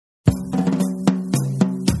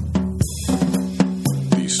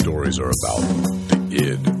stories are about the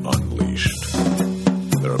id unleashed.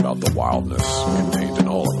 They're about the wildness contained in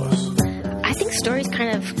all of us. I think stories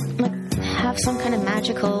kind of have some kind of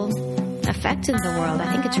magical effect in the world.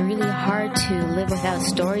 I think it's really hard to live without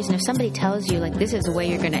stories. And if somebody tells you, like, this is the way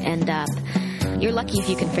you're going to end up, you're lucky if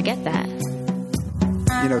you can forget that.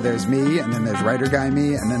 You know, there's me, and then there's writer guy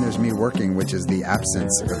me, and then there's me working, which is the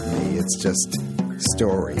absence of me. It's just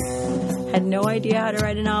story. Had no idea how to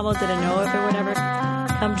write a novel, didn't know if it would ever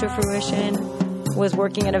come to fruition. Was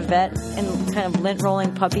working at a vet and kind of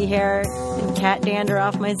lint-rolling puppy hair and cat dander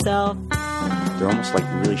off myself. They're almost like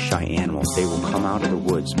really shy animals. They will come out of the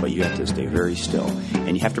woods, but you have to stay very still.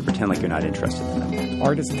 And you have to pretend like you're not interested in them.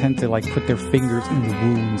 Artists tend to put their fingers in the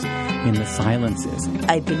wounds, in the silences.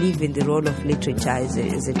 I believe in the role of literature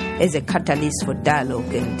as a catalyst for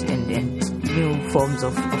dialogue and new forms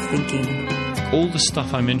of thinking. All the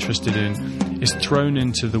stuff I'm interested in is thrown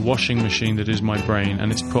into the washing machine that is my brain,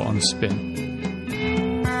 and it's put on spin.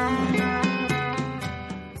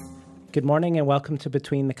 Good morning and welcome to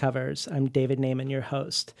Between the Covers. I'm David Naiman, your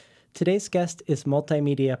host. Today's guest is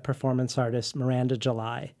multimedia performance artist Miranda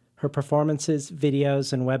July. Her performances,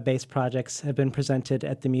 videos, and web-based projects have been presented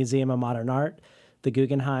at the Museum of Modern Art, the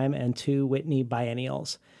Guggenheim, and 2 Whitney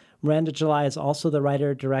Biennials. Miranda July is also the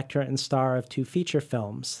writer, director, and star of 2 feature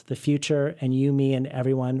films, The Future and You, Me, and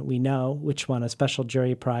Everyone We Know, which won a special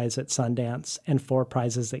jury prize at Sundance and 4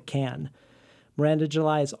 prizes at Cannes. Miranda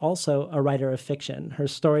July is also a writer of fiction. Her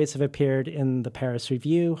stories have appeared in the Paris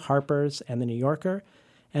Review, Harper's, and the New Yorker,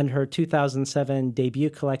 and her 2007 debut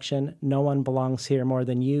collection, No One Belongs Here More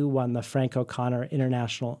Than You, won the Frank O'Connor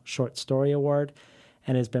International Short Story Award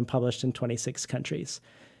and has been published in 26 countries.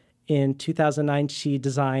 In 2009, she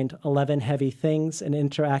designed 11 Heavy Things, an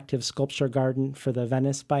interactive sculpture garden for the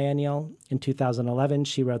Venice Biennial. In 2011,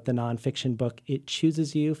 she wrote the nonfiction book It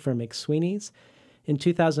Chooses You for McSweeney's. In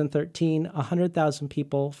 2013, 100,000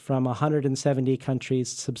 people from 170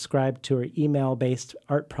 countries subscribed to her email-based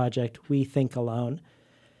art project, We Think Alone.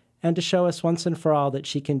 And to show us once and for all that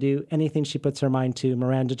she can do anything she puts her mind to,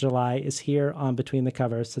 Miranda July is here on Between the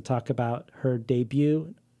Covers to talk about her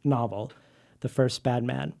debut novel, The First Bad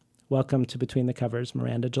Man. Welcome to Between the Covers,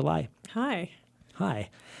 Miranda July. Hi.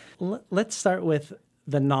 Hi. Let's start with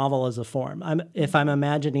the novel as a form. If I'm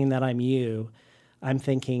imagining that I'm you, I'm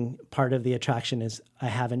thinking part of the attraction is I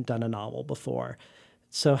haven't done a novel before.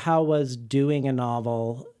 So how was doing a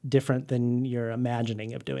novel different than your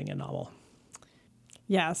imagining of doing a novel?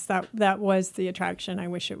 Yes, that was the attraction. I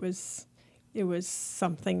wish it was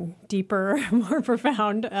something deeper, more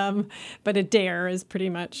profound. But a dare is pretty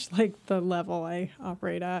much like the level I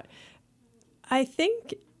operate at. I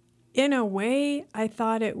think in a way I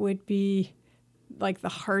thought it would be like the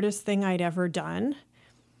hardest thing I'd ever done.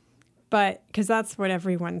 But because that's what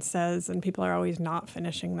everyone says, and people are always not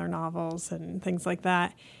finishing their novels and things like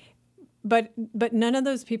that. But none of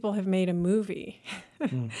those people have made a movie.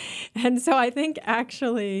 And so I think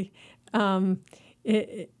actually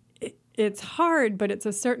it's hard, but it's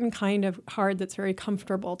a certain kind of hard that's very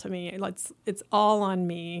comfortable to me. It's all on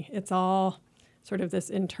me. It's all sort of this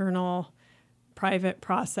internal, private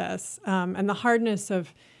process. And the hardness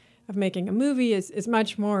of making a movie is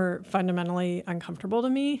much more fundamentally uncomfortable to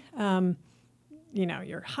me.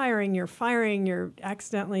 You're hiring, you're firing, you're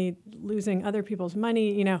accidentally losing other people's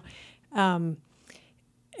money,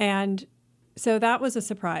 and so that was a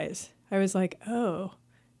surprise. I was like, oh,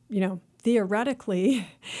 theoretically,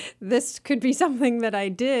 this could be something that I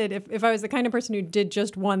did. If I was the kind of person who did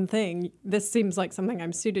just one thing, this seems like something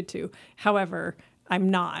I'm suited to. However, I'm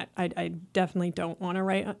not. I definitely don't want to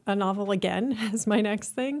write a novel again as my next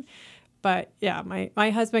thing. But yeah, my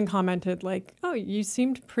husband commented like, oh, you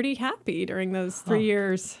seemed pretty happy during those 3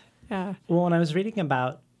 years. Yeah. Well, when I was reading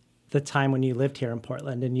about the time when you lived here in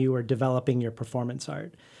Portland and you were developing your performance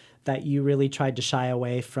art, that you really tried to shy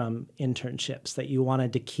away from internships, that you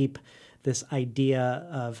wanted to keep this idea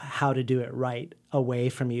of how to do it right away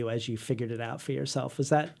from you as you figured it out for yourself. Is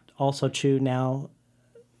that also true now,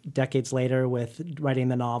 decades later, with writing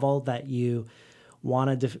the novel, that you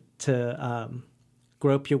wanted to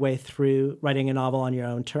grope your way through writing a novel on your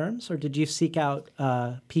own terms? Or did you seek out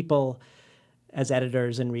people as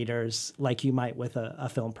editors and readers like you might with a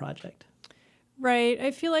film project? Right.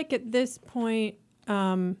 I feel like at this point,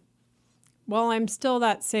 while I'm still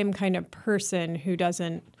that same kind of person who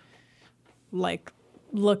doesn't like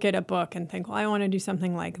look at a book and think, well, I want to do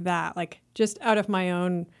something like that, like just out of my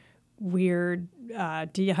own weird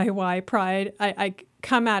DIY pride, I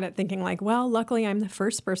come at it thinking like, well, luckily I'm the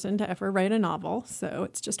first person to ever write a novel, so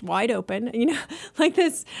it's just wide open, like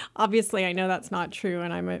this. Obviously, I know that's not true,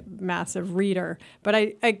 and I'm a massive reader, but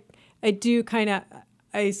I do kind of,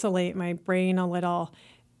 isolate my brain a little.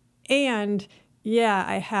 And yeah,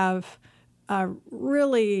 I have a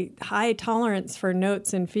really high tolerance for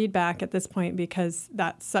notes and feedback at this point because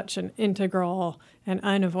that's such an integral and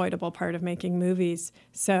unavoidable part of making movies.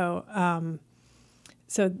 So,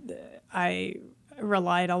 I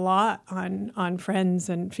relied a lot on friends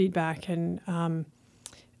and feedback, and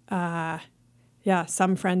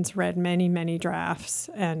some friends read many, many drafts,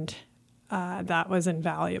 and that was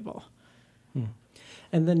invaluable.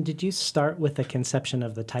 And then did you start with a conception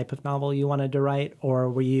of the type of novel you wanted to write, or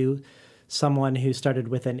were you someone who started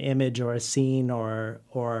with an image or a scene or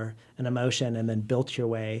an emotion and then built your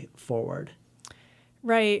way forward?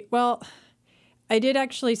 Right. Well, I did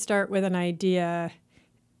actually start with an idea,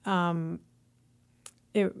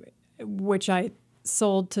 which I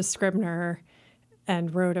sold to Scribner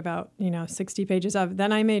and wrote about, 60 pages of.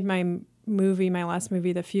 Then I made my last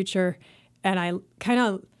movie, The Future, and I kind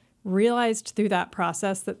of realized through that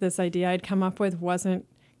process that this idea I'd come up with wasn't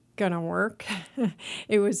going to work.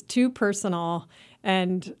 It was too personal,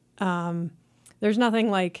 and there's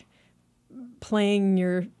nothing like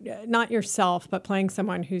playing not yourself, but playing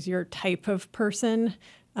someone who's your type of person.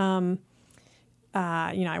 I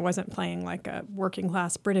wasn't playing like a working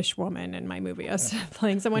class British woman in my movie. I was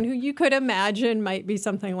playing someone who you could imagine might be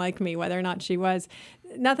something like me, whether or not she was.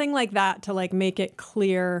 Nothing like that to like make it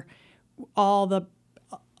clear all the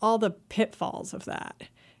pitfalls of that.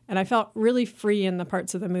 And I felt really free in the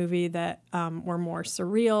parts of the movie that were more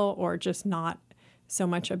surreal or just not so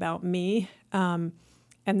much about me. And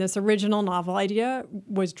this original novel idea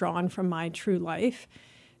was drawn from my true life.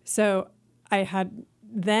 So I had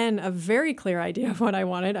then a very clear idea of what I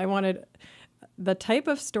wanted. I wanted the type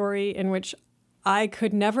of story in which I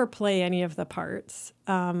could never play any of the parts,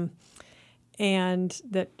 and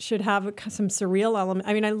that should have some surreal element.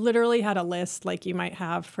 I mean, I literally had a list like you might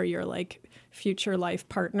have for your like future life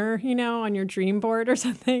partner, on your dream board or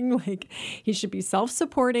something. Like he should be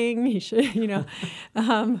self-supporting. He should,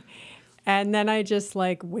 and then I just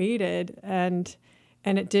like waited, and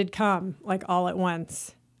it did come like all at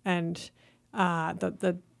once. And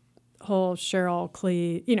the whole Cheryl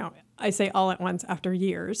Klee, I say all at once after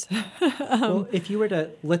years. Well, if you were to,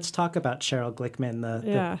 let's talk about Cheryl Glickman,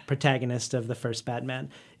 the protagonist of the first Batman.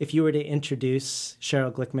 If you were to introduce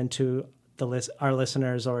Cheryl Glickman to our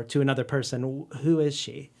listeners or to another person, who is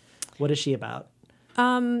she? What is she about?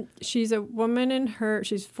 She's a woman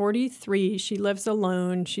she's 43. She lives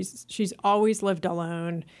alone. She's always lived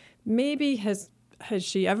alone. Maybe has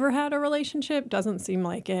she ever had a relationship? Doesn't seem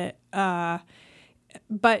like it.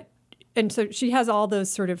 And so she has all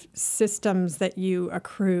those sort of systems that you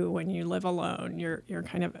accrue when you live alone, your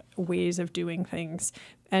kind of ways of doing things.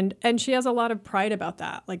 And she has a lot of pride about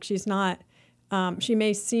that. Like she's not, she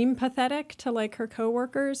may seem pathetic to like her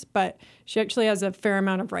coworkers, but she actually has a fair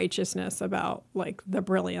amount of righteousness about like the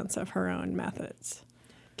brilliance of her own methods.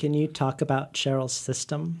 Can you talk about Cheryl's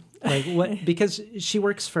system? Like what? Because she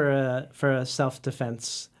works for a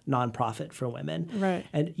self-defense nonprofit for women, right?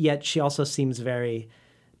 And yet she also seems very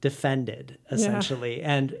defended, essentially,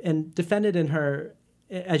 and defended in her,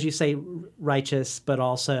 as you say, righteous, but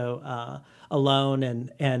also alone,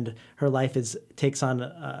 and her life takes on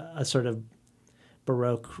a sort of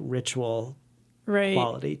Baroque ritual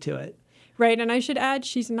quality to it. Right, and I should add,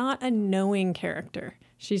 she's not a knowing character.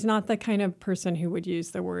 She's not the kind of person who would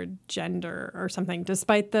use the word gender or something,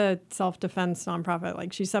 despite the self-defense nonprofit.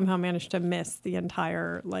 Like, she somehow managed to miss the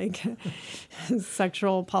entire, like,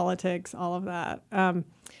 sexual politics, all of that.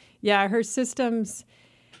 Her systems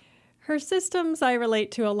I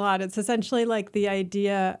relate to a lot. It's essentially like the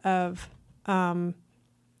idea of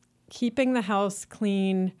keeping the house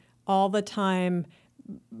clean all the time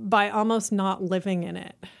by almost not living in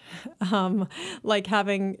it. Like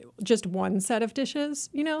having just one set of dishes,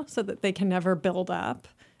 so that they can never build up.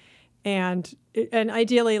 And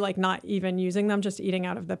ideally, like not even using them, just eating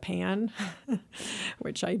out of the pan,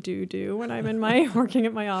 which I do when I'm working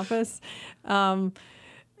at my office.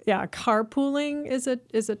 Carpooling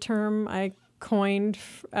is a term I coined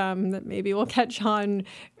that maybe will catch on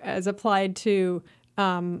as applied to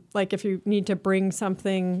like if you need to bring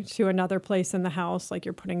something to another place in the house, like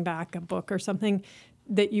you're putting back a book or something,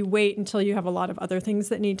 that you wait until you have a lot of other things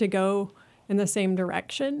that need to go in the same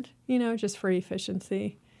direction, just for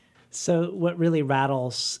efficiency. So what really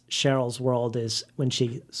rattles Cheryl's world is when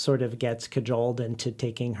she sort of gets cajoled into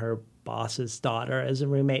taking her boss's daughter as a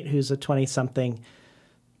roommate, who's a 20-something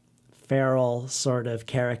feral sort of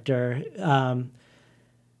character.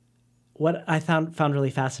 What I found really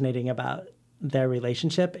fascinating about their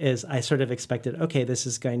relationship is I sort of expected, okay, this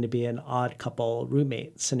is going to be an odd couple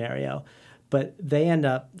roommate scenario, but they end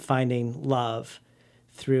up finding love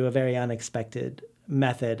through a very unexpected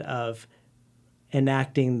method of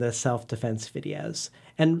enacting the self-defense videos.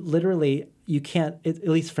 And literally, you can't, at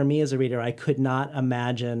least for me as a reader, I could not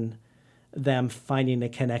imagine them finding a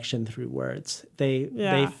connection through words.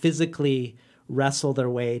 They physically wrestle their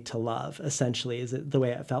way to love, essentially, is the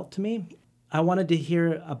way it felt to me. I wanted to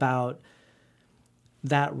hear about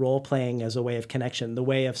that role-playing as a way of connection, the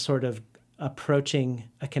way of sort of approaching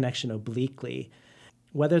a connection obliquely,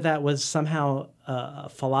 whether that was somehow a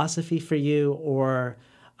philosophy for you or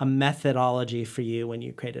a methodology for you when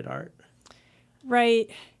you created art. Right.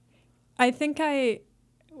 I think I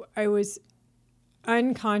was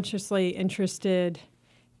unconsciously interested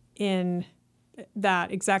in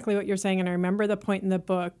that, exactly what you're saying. And I remember the point in the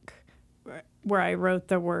book where I wrote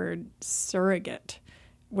the word surrogate,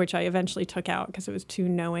 which I eventually took out because it was too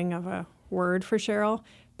knowing of a word for Cheryl.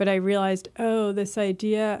 But I realized, this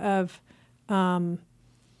idea of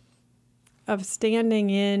standing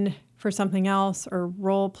in for something else or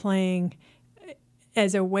role playing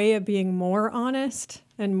as a way of being more honest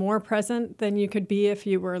and more present than you could be if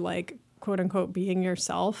you were like, quote unquote, being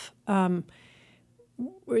yourself,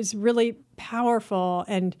 was really powerful.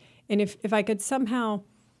 And if I could somehow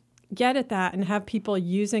get at that and have people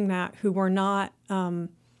using that who were not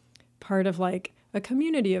part of like a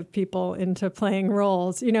community of people into playing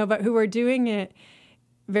roles, but who were doing it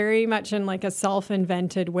very much in like a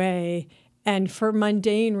self-invented way and for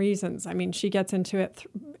mundane reasons. I mean, she gets into it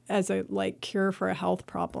as a like cure for a health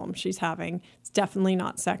problem she's having. It's definitely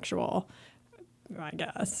not sexual, I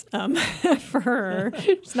guess, for her.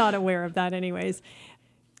 She's not aware of that anyways.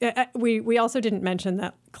 We also didn't mention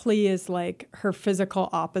that Clee is like her physical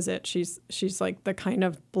opposite. She's like the kind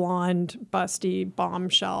of blonde, busty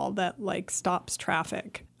bombshell that like stops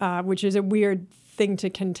traffic, which is a weird thing to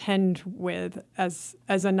contend with as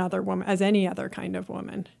another woman, as any other kind of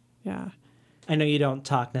woman. Yeah. I know you don't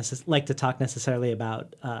like to talk necessarily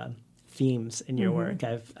about themes in your work.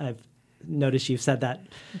 I've noticed you've said that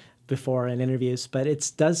before in interviews, but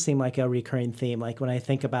it does seem like a recurring theme. Like when I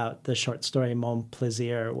think about the short story Mon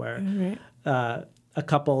Plaisir, where a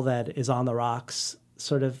couple that is on the rocks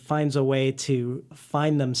sort of finds a way to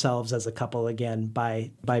find themselves as a couple again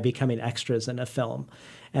by becoming extras in a film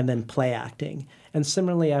and then play acting. And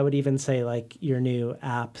similarly, I would even say like your new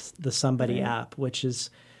app, the Somebody app, which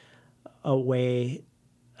is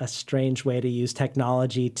a strange way to use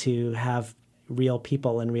technology to have real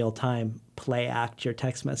people in real time play act your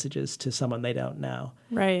text messages to someone they don't know.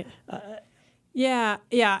 Right. Yeah,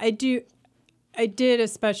 I did,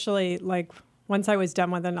 especially like once I was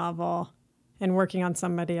done with a novel and working on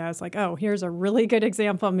Somebody, I was like, oh, here's a really good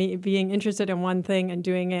example of me being interested in one thing and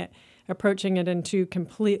doing it, approaching it in two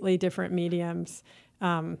completely different mediums.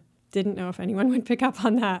 Didn't know if anyone would pick up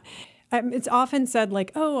on that. It's often said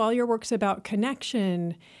like, oh, all your work's about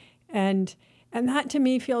connection. And that to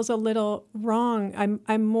me feels a little wrong.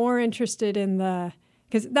 I'm more interested in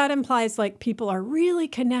because that implies like people are really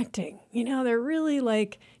connecting, they're really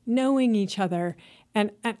like knowing each other.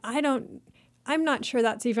 And I'm not sure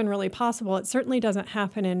that's even really possible. It certainly doesn't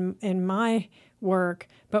happen in my work,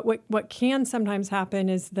 but what can sometimes happen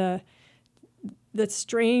is the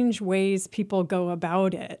strange ways people go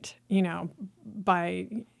about it, by,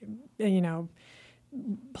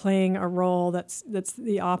 playing a role that's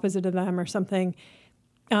the opposite of them or something,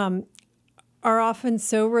 are often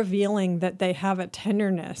so revealing that they have a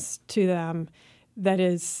tenderness to them that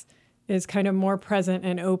is kind of more present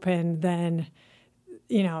and open than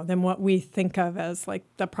what we think of as like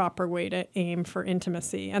the proper way to aim for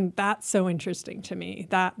intimacy. And that's so interesting to me.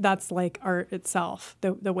 That's like art itself,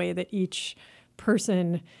 the way that each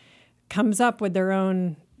person comes up with their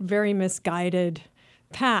own very misguided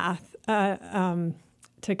path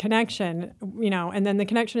to connection, and then the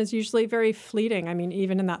connection is usually very fleeting. I mean,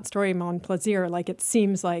 even in that story, Mon Plaisir, like it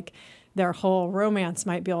seems like their whole romance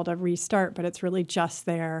might be able to restart, but it's really just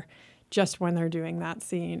there, just when they're doing that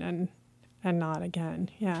scene and not again.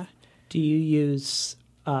 Yeah. Do you use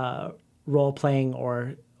role playing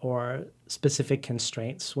or specific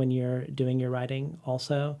constraints when you're doing your writing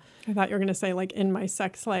also? I thought you were going to say like in my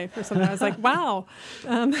sex life or something. I was like, wow.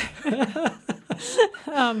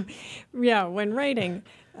 Yeah, when writing.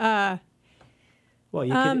 Well,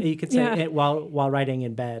 you could say it while writing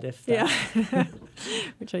in bed if that. Yeah,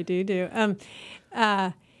 which I do.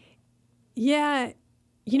 Yeah,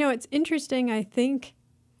 it's interesting. I think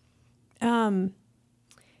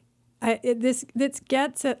this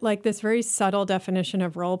gets at like this very subtle definition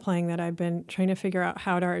of role playing that I've been trying to figure out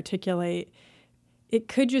how to articulate. It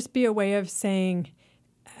could just be a way of saying,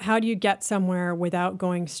 how do you get somewhere without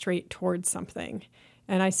going straight towards something?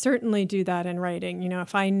 And I certainly do that in writing.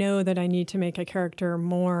 If I know that I need to make a character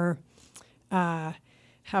more,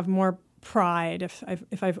 have more pride,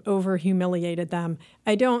 if I've over humiliated them,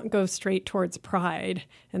 I don't go straight towards pride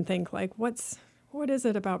and think like, what is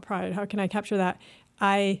it about pride? How can I capture that?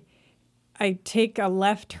 I take a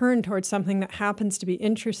left turn towards something that happens to be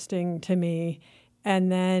interesting to me,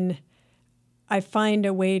 and then I find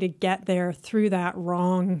a way to get there through that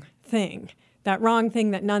wrong thing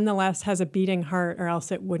that nonetheless has a beating heart, or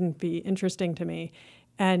else it wouldn't be interesting to me.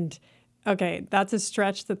 And okay, that's a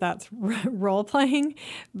stretch that's role playing,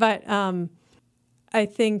 but I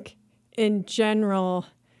think in general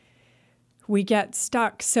we get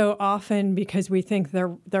stuck so often because we think the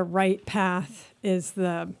right path is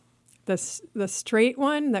the straight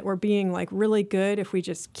one, that we're being like really good if we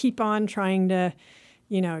just keep on trying to,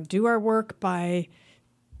 do our work by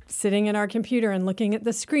sitting at our computer and looking at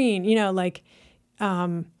the screen.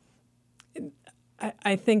 I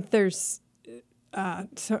think there's a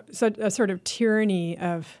sort of tyranny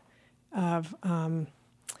of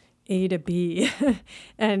A to B,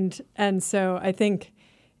 and so I think,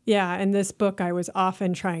 in this book I was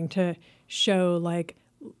often trying to show like,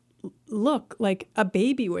 look, like a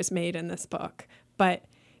baby was made in this book, but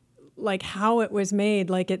like how it was made,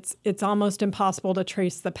 like it's almost impossible to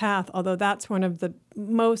trace the path, although that's one of the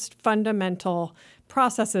most fundamental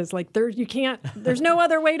processes. Like there's no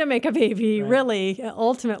other way to make a baby, right. Really.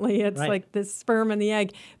 Ultimately, it's right. Like this sperm and the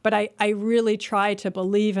egg. But I really try to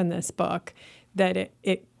believe in this book that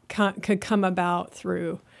it could come about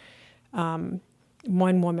through one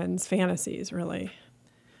woman's fantasies, really.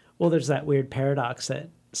 Well, there's that weird paradox that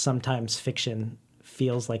sometimes fiction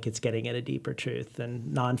feels like it's getting at a deeper truth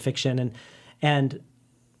than nonfiction, and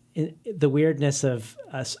the weirdness of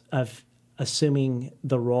assuming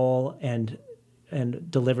the role and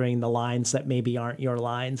delivering the lines that maybe aren't your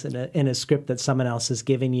lines in a script that someone else is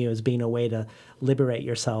giving you as being a way to liberate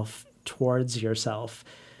yourself towards yourself,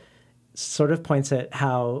 sort of points at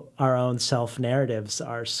how our own self-narratives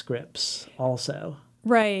are scripts also.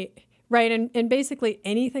 Right. And basically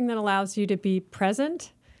anything that allows you to be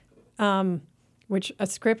present, which a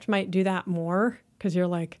script might do that more, because you're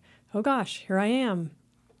like, oh gosh, here I am.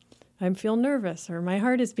 I feel nervous, or my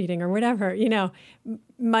heart is beating, or whatever,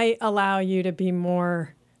 might allow you to be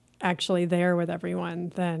more actually there with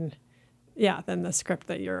everyone than the script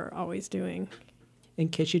that you're always doing. In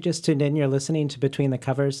case you just tuned in, you're listening to Between the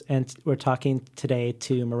Covers, and we're talking today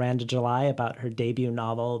to Miranda July about her debut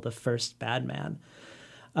novel, The First Bad Man.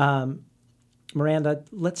 Miranda,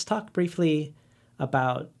 let's talk briefly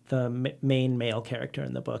about the main male character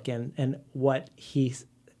in the book and what he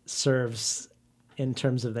serves in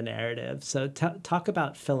terms of the narrative. So talk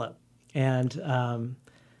about Philip and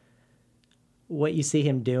what you see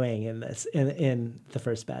him doing in this in The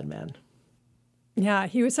First Bad Man. Yeah,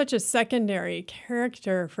 he was such a secondary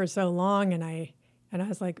character for so long, and I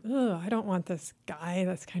was like, oh, I don't want this guy,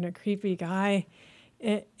 this kind of creepy guy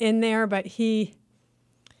in there, but he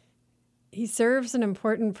serves an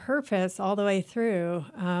important purpose all the way through.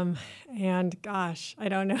 And gosh, I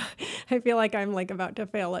don't know. I feel like I'm like about to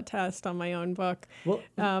fail a test on my own book. Well,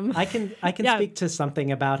 I can speak to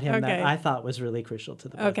something about him that I thought was really crucial to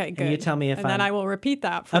the book. Okay, good. And you tell me if and then I will repeat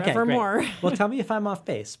that forevermore. Okay, well, tell me if I'm off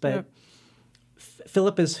base. But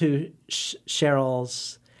Philip is who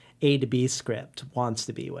Cheryl's A to B script wants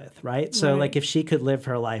to be with, right? So like if she could live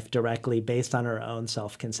her life directly based on her own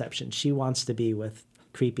self-conception, she wants to be with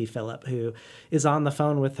creepy Philip, who is on the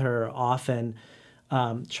phone with her often,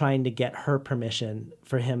 trying to get her permission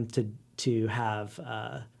for him to have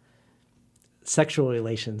sexual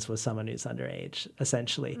relations with someone who's underage,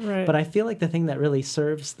 essentially. Right. But I feel like the thing that really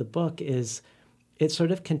serves the book is it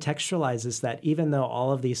sort of contextualizes that even though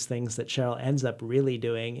all of these things that Cheryl ends up really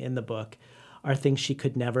doing in the book are things she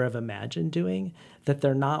could never have imagined doing, that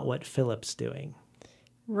they're not what Philip's doing.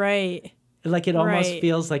 Right. Like it almost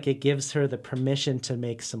feels like it gives her the permission to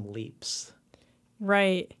make some leaps.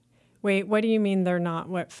 Right. Wait, what do you mean they're not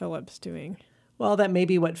what Philip's doing? Well, that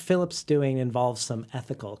maybe what Philip's doing involves some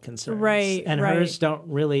ethical concerns. Right. And hers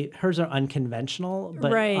are unconventional,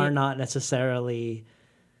 but are not necessarily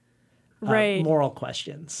moral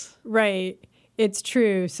questions. Right. It's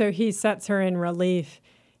true. So he sets her in relief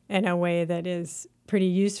in a way that is pretty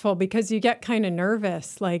useful, because you get kind of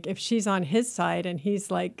nervous, like if she's on his side and he's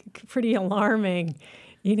like pretty alarming,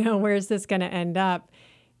 where's this going to end up?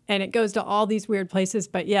 And it goes to all these weird places,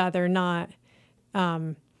 but they're not,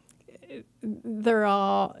 they're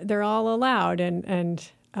all allowed.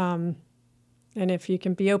 And if you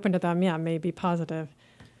can be open to them, maybe positive.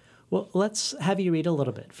 Well, let's have you read a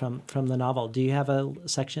little bit from the novel. Do you have a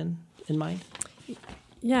section in mind?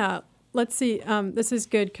 Yeah. let's see. This is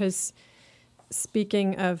good because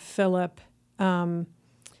speaking of Philip,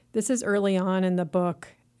 this is early on in the book,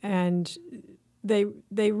 and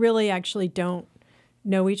they really actually don't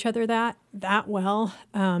know each other that well.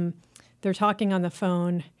 They're talking on the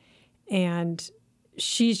phone, and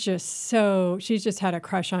she's just had a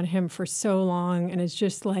crush on him for so long, and is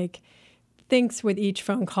just like thinks with each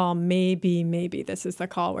phone call, maybe this is the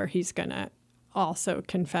call where he's gonna also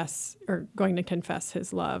confess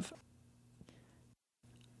his love.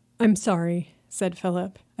 "I'm sorry," said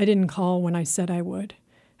Philip. "I didn't call when I said I would.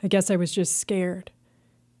 I guess I was just scared."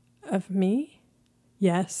 "Of me?"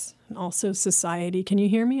 "Yes, and also society. Can you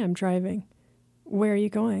hear me? I'm driving." "Where are you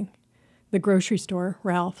going?" "The grocery store,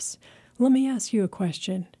 Ralph's. Let me ask you a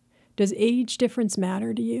question. Does age difference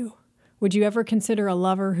matter to you? Would you ever consider a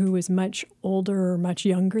lover who was much older or much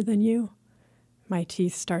younger than you?" My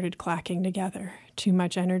teeth started clacking together, too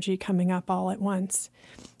much energy coming up all at once.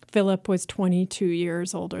 Philip was 22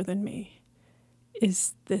 years older than me.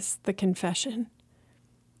 Is this the confession?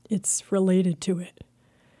 It's related to it.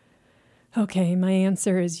 Okay, my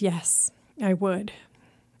answer is yes, I would.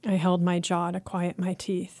 I held my jaw to quiet my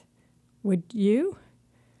teeth. Would you?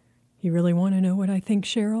 You really want to know what I think,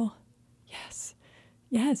 Cheryl? Yes.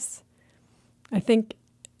 I think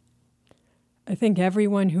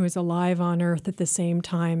everyone who is alive on Earth at the same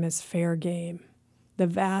time is fair game. The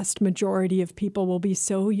vast majority of people will be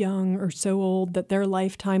so young or so old that their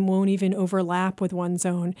lifetime won't even overlap with one's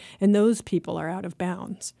own, and those people are out of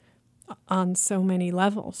bounds on so many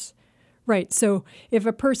levels. Right, so if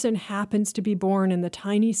a person happens to be born in the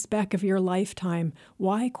tiny speck of your lifetime,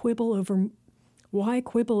 why quibble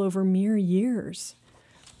over mere years?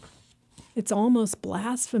 It's almost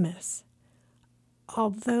blasphemous.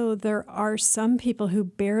 Although there are some people who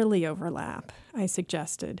barely overlap, I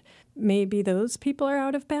suggested. Maybe those people are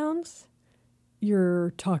out of bounds?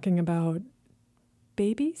 You're talking about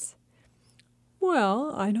babies?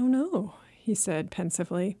 Well, I don't know, he said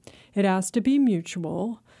pensively. It has to be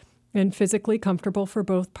mutual and physically comfortable for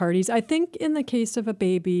both parties. I think in the case of a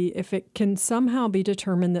baby, if it can somehow be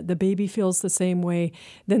determined that the baby feels the same way,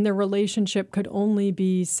 then the relationship could only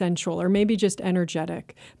be sensual or maybe just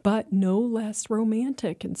energetic, but no less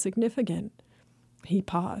romantic and significant. He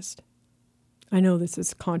paused. I know this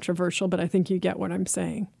is controversial, but I think you get what I'm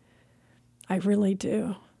saying. I really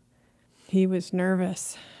do. He was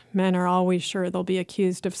nervous. Men are always sure they'll be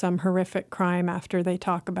accused of some horrific crime after they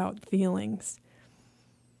talk about feelings.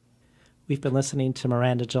 We've been listening to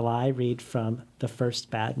Miranda July read from The First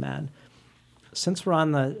Bad Man. Since we're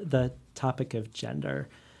on the topic of gender,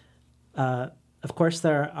 of course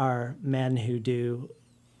there are men who do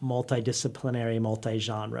multidisciplinary,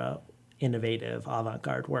 multi-genre, innovative,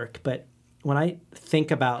 avant-garde work. But when I think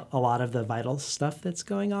about a lot of the vital stuff that's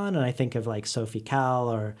going on, and I think of like Sophie Calle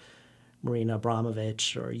or Marina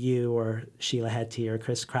Abramovich or you or Sheila Heti or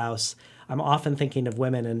Chris Kraus, I'm often thinking of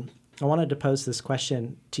women. And I wanted to pose this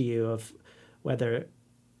question to you of whether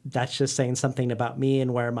that's just saying something about me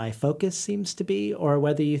and where my focus seems to be, or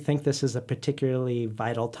whether you think this is a particularly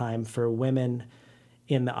vital time for women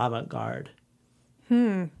in the avant-garde.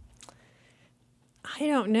 I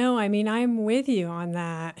don't know. I mean, I'm with you on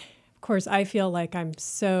that. Of course, I feel like I'm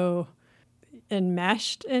so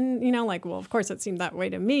enmeshed and, like, well, of course it seemed that way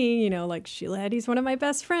to me, like Sheila Heti's one of my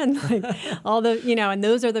best friends, like all the, and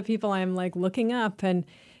those are the people I'm like looking up. And,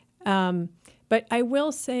 but I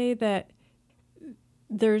will say that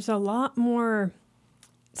there's a lot more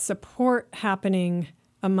support happening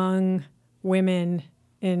among women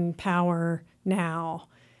in power now.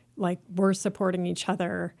 Like we're supporting each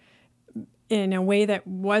other in a way that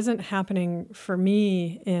wasn't happening for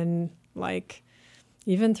me in like,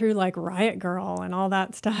 even through like Riot Girl and all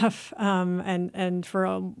that stuff. And for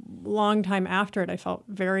a long time after it, I felt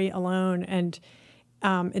very alone. And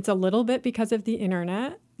it's a little bit because of the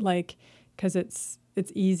internet, like, because it's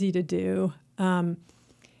easy to do.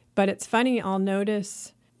 But it's funny, I'll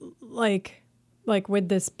notice like with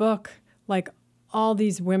this book, like all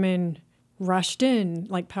these women rushed in,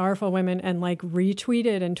 like powerful women, and like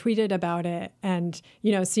retweeted and tweeted about it and,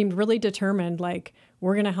 seemed really determined, like,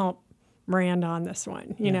 we're going to help Miranda on this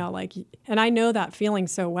one, you know, like, and I know that feeling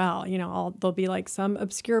so well, there'll be like some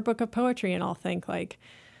obscure book of poetry and I'll think like,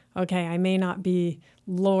 okay, I may not be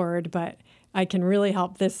Lord, but I can really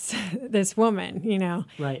help this woman,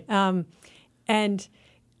 Right.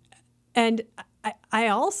 And I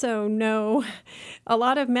also know a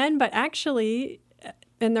lot of men, but actually,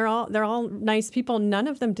 and they're all nice people. None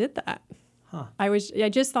of them did that. Huh. I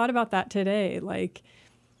just thought about that today. Like,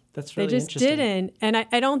 that's really they just interesting. didn't. And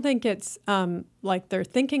I don't think it's like they're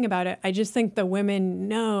thinking about it. I just think the women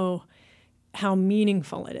know how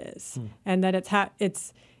meaningful it is, and that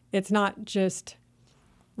it's not just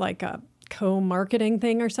like a co-marketing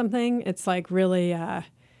thing or something. It's like really a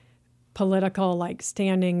political, like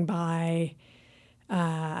standing by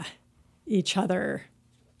each other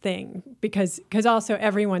thing, because also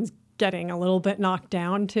everyone's getting a little bit knocked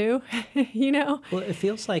down too, you know? Well, it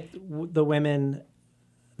feels like the women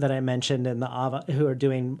that I mentioned in who are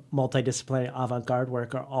doing multidisciplinary avant-garde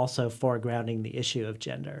work are also foregrounding the issue of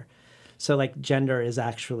gender. So like gender is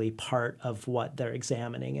actually part of what they're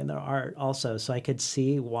examining in their art also. So I could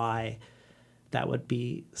see why that would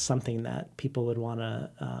be something that people would want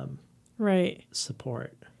to right.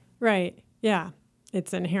 support. Right. Yeah.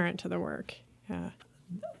 It's inherent to the work. Yeah.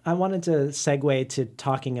 I wanted to segue to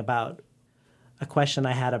talking about a question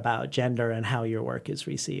I had about gender and how your work is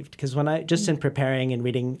received. Because just in preparing and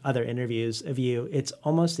reading other interviews of you, it's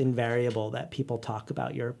almost invariable that people talk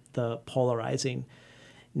about the polarizing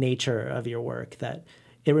nature of your work. That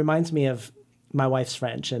it reminds me of my wife's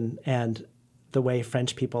French and the way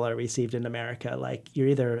French people are received in America. Like you're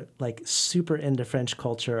either like super into French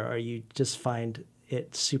culture or you just find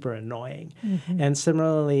it super annoying. Mm-hmm. And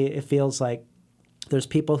similarly, it feels like there's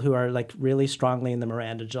people who are like really strongly in the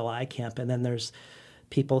Miranda July camp, and then there's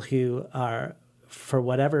people who are, for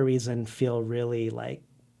whatever reason, feel really like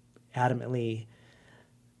adamantly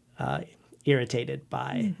irritated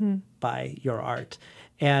by your art.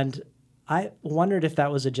 And I wondered if that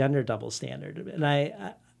was a gender double standard. And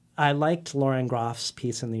I liked Lauren Groff's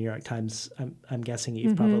piece in the New York Times. I'm guessing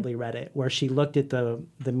you've probably read it, where she looked at the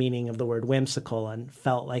meaning of the word whimsical and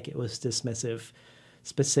felt like it was dismissive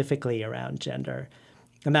specifically around gender.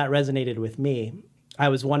 And that resonated with me. I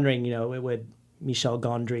was wondering, would Michel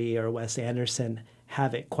Gondry or Wes Anderson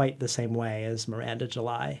have it quite the same way as Miranda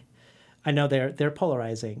July? I know they're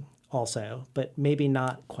polarizing also, but maybe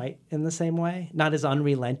not quite in the same way, not as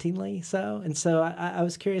unrelentingly so. And so I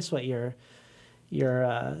was curious what your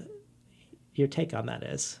take on that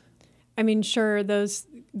is. I mean, sure,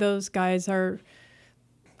 those guys are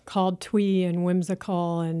called twee and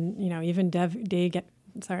whimsical, and even Dave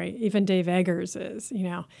Eggers is,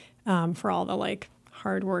 for all the like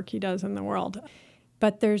hard work he does in the world.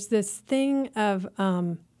 But there's this thing of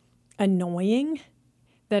annoying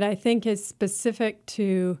that I think is specific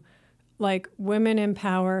to like women in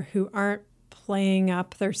power who aren't playing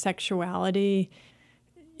up their sexuality,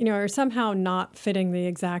 or somehow not fitting the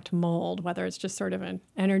exact mold, whether it's just sort of an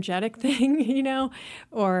energetic thing,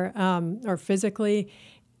 or physically,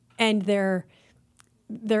 and they're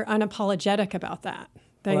unapologetic about that.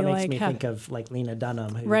 It makes me think of like Lena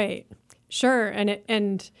Dunham. Right. Sure.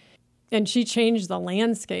 And she changed the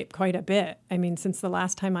landscape quite a bit. I mean, since the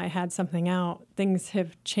last time I had something out, things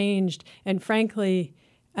have changed. And frankly,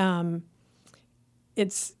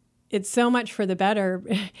 it's so much for the better.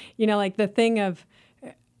 Like the thing of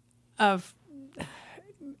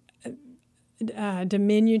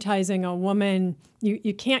diminutizing a woman,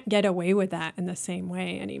 you can't get away with that in the same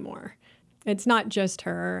way anymore. It's not just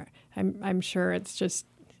her. I'm sure it's just,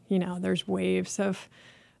 there's waves of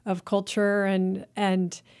culture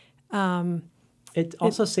and it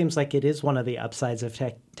also seems like it is one of the upsides of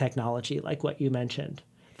technology, like what you mentioned,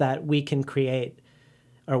 that we can create,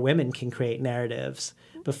 or women can create narratives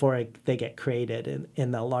before they get created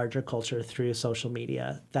in the larger culture through social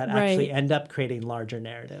media that actually end up creating larger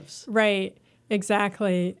narratives. Right.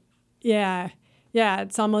 Exactly. Yeah. Yeah.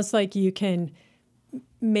 It's almost like you can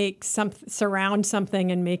surround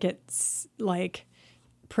something and make it like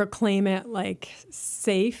proclaim it like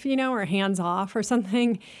safe, or hands off or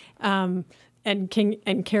something, and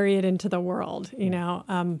carry it into the world,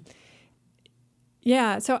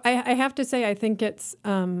 Yeah. So I have to say, I think it's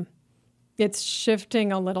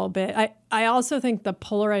shifting a little bit. I also think the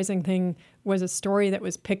polarizing thing was a story that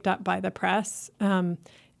was picked up by the press, and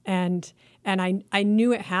I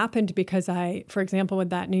knew it happened because for example,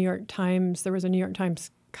 with that New York Times, there was a New York Times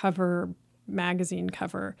magazine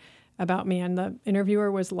cover about me, and the interviewer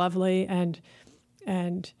was lovely, and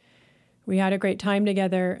we had a great time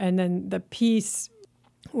together. And then the piece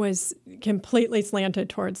was completely slanted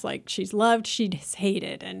towards like she's loved, she's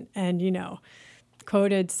hated, and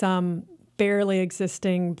quoted some barely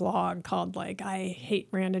existing blog called like I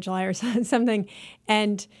Hate Miranda July or something,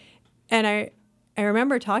 and I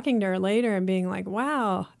remember talking to her later and being like,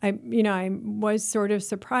 wow, I was sort of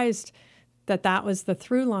surprised that was the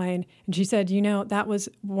through line. And she said, that was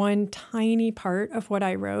one tiny part of what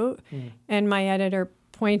I wrote. And my editor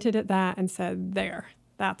pointed at that and said,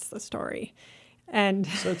 that's the story. And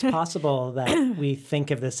so it's possible that we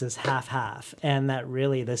think of this as half-half, and that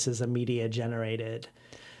really this is a media-generated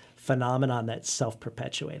phenomenon that's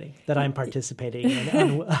self-perpetuating, that I'm participating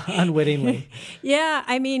in unwittingly. Yeah,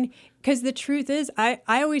 I mean, because the truth is, I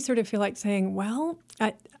always sort of feel like saying, well,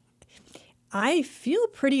 I feel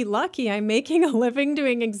pretty lucky. I'm making a living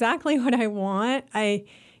doing exactly what I want. It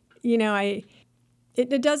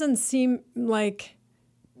doesn't seem like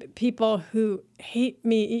people who hate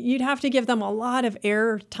me, you'd have to give them a lot of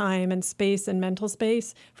air time and space and mental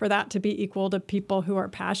space for that to be equal to people who are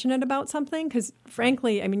passionate about something. Because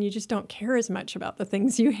frankly, I mean, you just don't care as much about the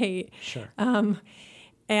things you hate. Sure.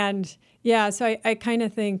 And yeah, so I kind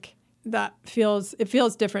of think that feels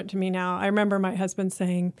different to me now. I remember my husband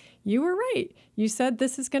saying, "You were right. You said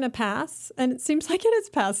this is going to pass, and it seems like it is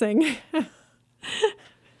passing."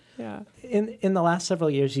 Yeah. In the last several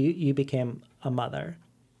years, you became a mother.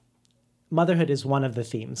 Motherhood is one of the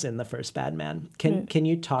themes in the first Bad Man. Can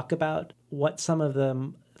you talk about what some of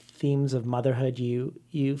the themes of motherhood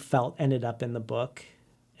you felt ended up in the book,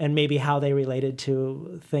 and maybe how they related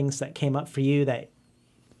to things that came up for you that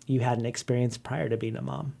you hadn't experienced prior to being a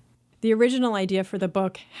mom? The original idea for the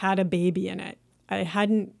book had a baby in it. I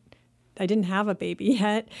didn't have a baby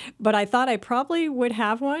yet, but I thought I probably would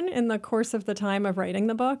have one in the course of the time of writing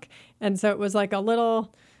the book. And so it was like a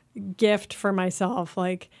little gift for myself.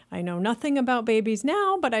 Like, I know nothing about babies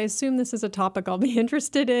now, but I assume this is a topic I'll be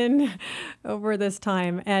interested in over this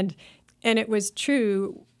time. And it was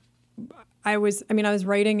true. I was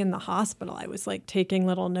writing in the hospital. I was like taking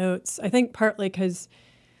little notes. I think partly because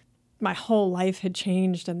my whole life had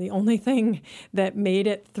changed, and the only thing that made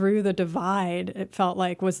it through the divide, it felt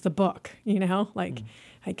like, was the book,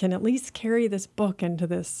 I can at least carry this book into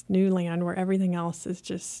this new land where everything else is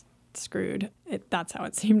just screwed. That's how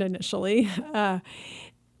it seemed initially.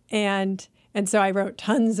 And so I wrote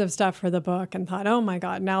tons of stuff for the book and thought, oh my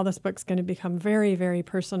God, now this book's going to become very, very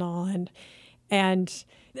personal. And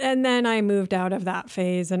then I moved out of that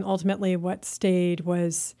phase, and ultimately what stayed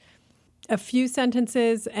was a few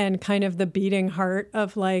sentences and kind of the beating heart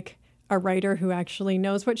of like a writer who actually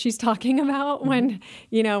knows what she's talking about when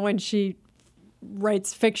she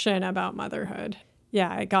writes fiction about motherhood.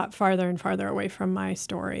 Yeah, I got farther and farther away from my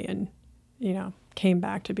story and, came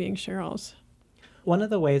back to being Cheryl's. One of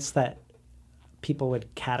the ways that people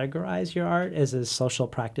would categorize your art is as social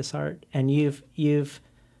practice art. And you've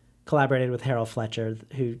collaborated with Harold Fletcher,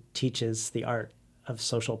 who teaches the art and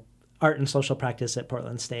social practice at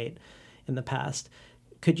Portland State in the past.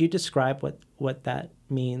 Could you describe what that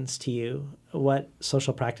means to you, what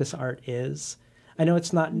social practice art is? I know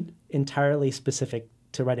it's not entirely specific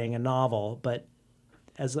to writing a novel, but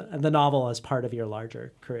as the novel as part of your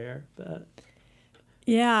larger career.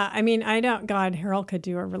 Yeah, I mean, Harold could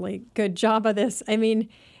do a really good job of this. I mean,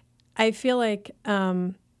 I feel like,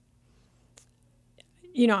 I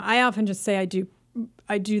often just say I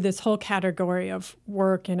do this whole category of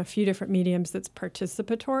work in a few different mediums that's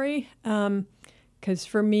participatory. Because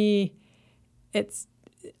for me, it's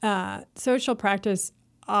social practice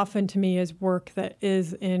often to me is work that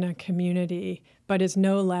is in a community, but is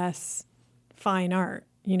no less fine art.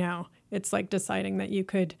 It's like deciding that you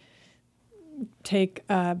could take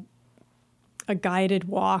a guided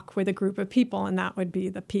walk with a group of people, and that would be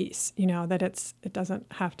the piece, that it doesn't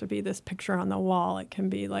have to be this picture on the wall. It can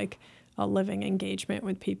be like a living engagement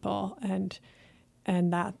with people, and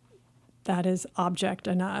that is object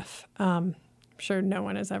enough. I'm sure no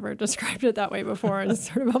one has ever described it that way before.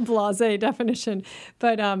 It's sort of a blasé definition,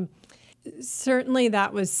 but certainly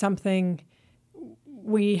that was something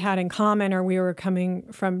we had in common, or we were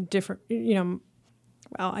coming from different,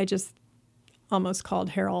 I just almost called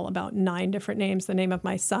Harold about 9 different names, the name of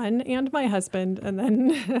my son and my husband, and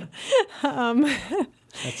then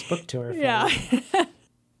that's book tour. Yeah.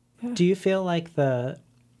 Do you feel like the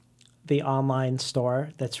online store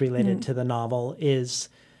that's related to the novel is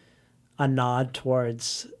a nod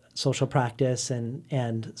towards social practice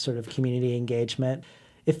and sort of community engagement?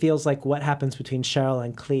 It feels like what happens between Cheryl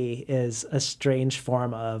and Clee is a strange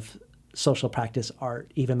form of social practice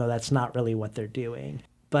art, even though that's not really what they're doing.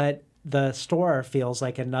 But the store feels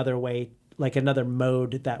like another way, like another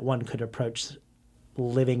mode that one could approach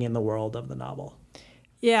living in the world of the novel.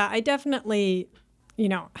 Yeah, I definitely,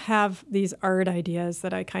 have these art ideas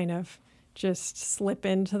that I kind of just slip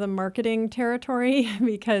into the marketing territory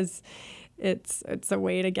because it's a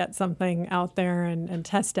way to get something out there and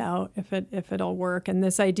test out if it'll work. And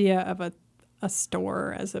this idea of a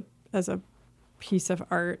store as a piece of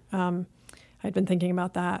art, I'd been thinking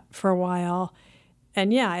about that for a while.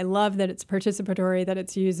 And yeah, I love that it's participatory, that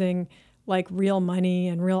it's using like real money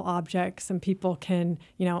and real objects, and people can,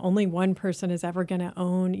 only one person is ever going to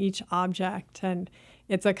own each object. And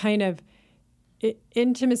it's a kind of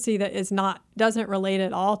intimacy that doesn't relate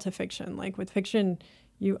at all to fiction. Like with fiction,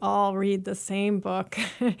 you all read the same book,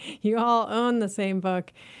 you all own the same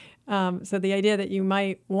book. So the idea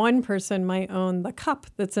that one person might own the cup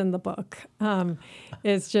that's in the book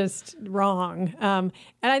is just wrong. And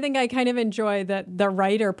I think I kind of enjoy that the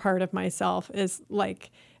writer part of myself is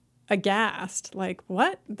like aghast, like,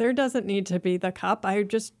 what? There doesn't need to be the cup. I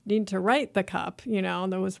just need to write the cup,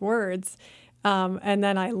 those words. And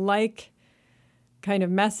then I like kind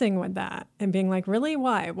of messing with that and being like, really,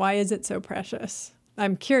 why? Why is it so precious?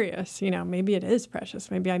 I'm curious, maybe it is precious.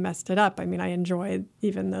 Maybe I messed it up. I mean, I enjoy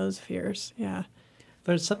even those fears. Yeah.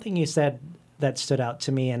 There's something you said that stood out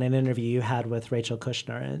to me in an interview you had with Rachel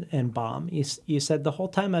Kushner and Baum. You said, the whole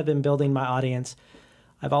time I've been building my audience,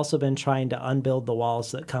 I've also been trying to unbuild the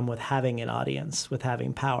walls that come with having an audience, with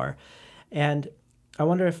having power. And I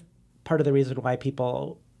wonder if part of the reason why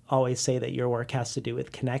people always say that your work has to do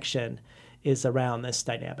with connection is around this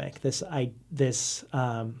dynamic, this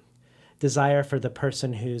desire for the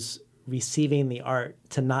person who's receiving the art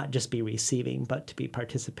to not just be receiving, but to be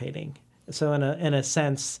participating. So in a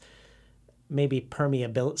sense, maybe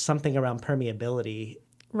something around permeability,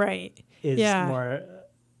 right, is more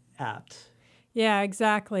apt. Yeah,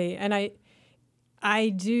 exactly. And I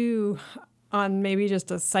do, on maybe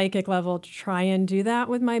just a psychic level, try and do that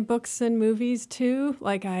with my books and movies too.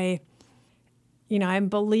 Like I'm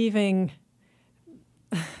believing.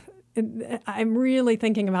 I'm really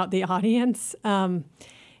thinking about the audience, and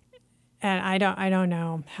I don't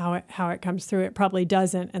know how it comes through. It probably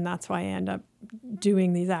doesn't, and that's why I end up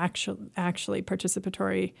doing these actually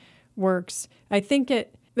participatory works. I think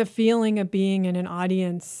the feeling of being in an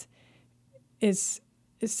audience is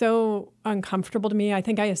so uncomfortable to me. I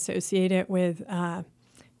think I associate it with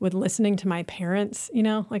listening to my parents,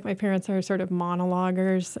 like my parents are sort of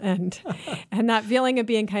monologuers, and that feeling of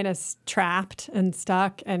being kind of trapped and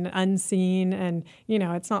stuck and unseen. And,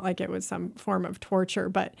 it's not like it was some form of torture,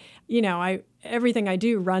 but, everything I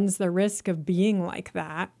do runs the risk of being like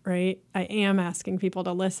that, right? I am asking people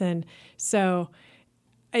to listen. So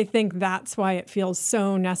I think that's why it feels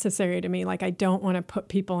so necessary to me. Like, I don't want to put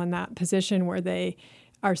people in that position where they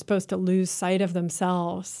are supposed to lose sight of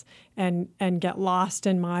themselves and get lost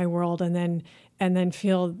in my world and then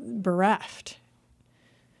feel bereft.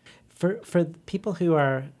 For people who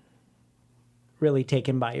are really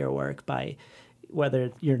taken by your work, by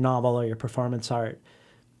whether your novel or your performance art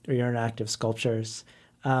or your interactive sculptures,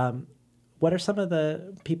 what are some of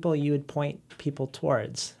the people you would point people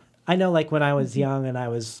towards? I know, like when I was young and I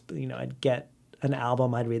was, I'd get an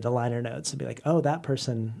album, I'd read the liner notes and be like, oh, that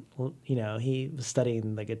person, he was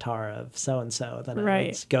studying the guitar of so-and-so. Then right. I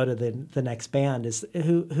would go to the next band.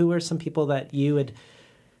 Who are some people that you would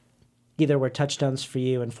either were touchstones for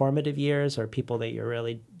you in formative years, or people that you're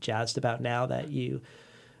really jazzed about now that you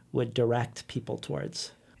would direct people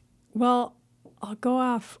towards? Well, I'll go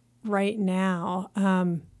off right now.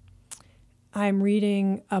 I'm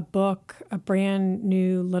reading a brand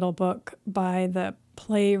new little book by the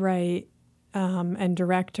playwright and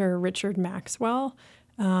director Richard Maxwell.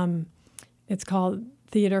 It's called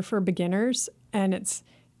Theater for Beginners, and it's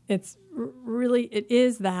really, it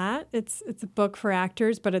is that. It's a book for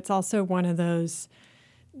actors, but it's also one of those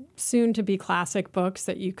soon-to-be classic books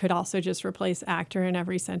that you could also just replace actor in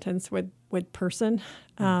every sentence with person.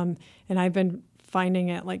 And I've been finding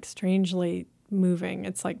it like strangely moving.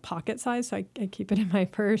 It's like pocket size, so I keep it in my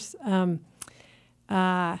purse.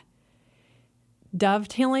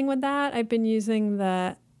 Dovetailing with that, I've been using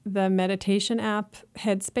the meditation app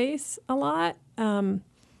Headspace a lot.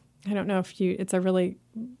 I don't know if it's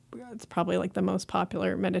probably like the most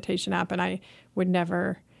popular meditation app, and I would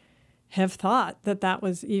never have thought that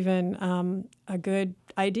was even a good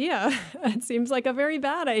idea. It seems like a very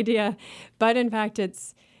bad idea, but in fact,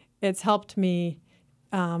 it's helped me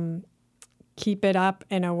keep it up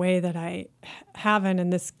in a way that I haven't.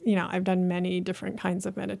 And this, I've done many different kinds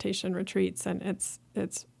of meditation retreats, and it's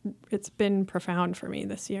been profound for me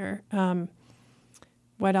this year.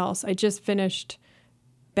 What else? I just finished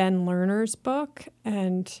Ben Lerner's book,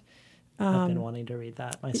 and I've been wanting to read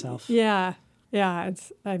that myself. Yeah.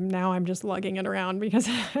 I'm just lugging it around because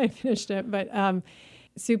I finished it, but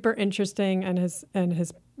super interesting. And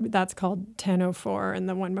his that's called 1004, and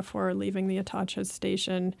the one before Leaving the Atocha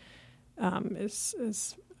Station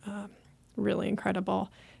is really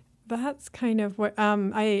incredible. That's kind of what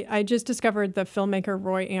I just discovered. The filmmaker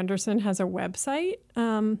Roy Andersson has a website.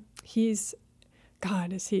 He's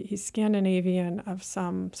Scandinavian of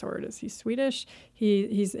some sort. Is he Swedish?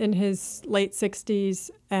 He's in his late 60s,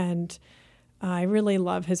 and I really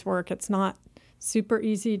love his work. It's not super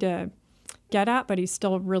easy to get at, but he's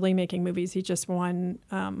still really making movies. He just won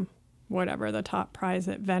whatever the top prize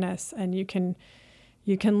at Venice, and you can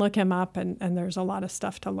look him up, and there's a lot of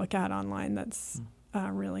stuff to look at online that's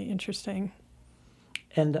really interesting.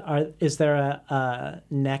 And is there a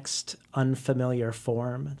next unfamiliar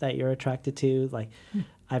form that you're attracted to? Like,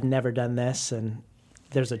 I've never done this, and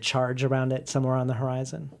there's a charge around it somewhere on the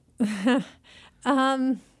horizon?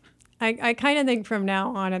 I kind of think from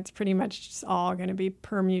now on it's pretty much just all going to be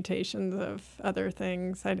permutations of other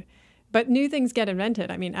things. But new things get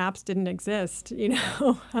invented. I mean, apps didn't exist, Do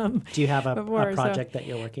you have a before, project that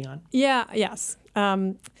you're working on? Yes.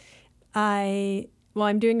 I'm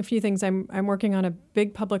doing a few things. I'm working on a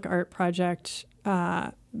big public art project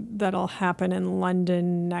that'll happen in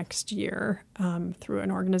London next year through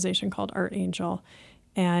an organization called Art Angel,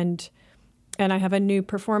 and I have a new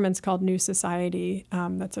performance called New Society.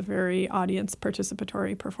 That's a very audience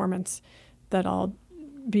participatory performance that I'll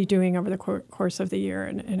be doing over the course of the year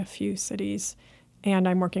in a few cities. And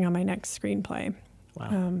I'm working on my next screenplay.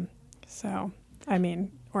 Wow. So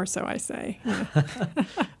I say.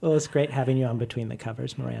 Well, it's great having you on Between the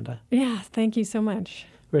Covers, Miranda. Yeah, thank you so much.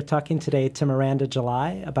 We're talking today to Miranda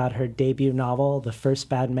July about her debut novel, The First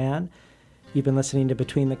Bad Man. You've been listening to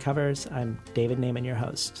Between the Covers. I'm David Naiman, your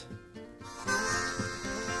host.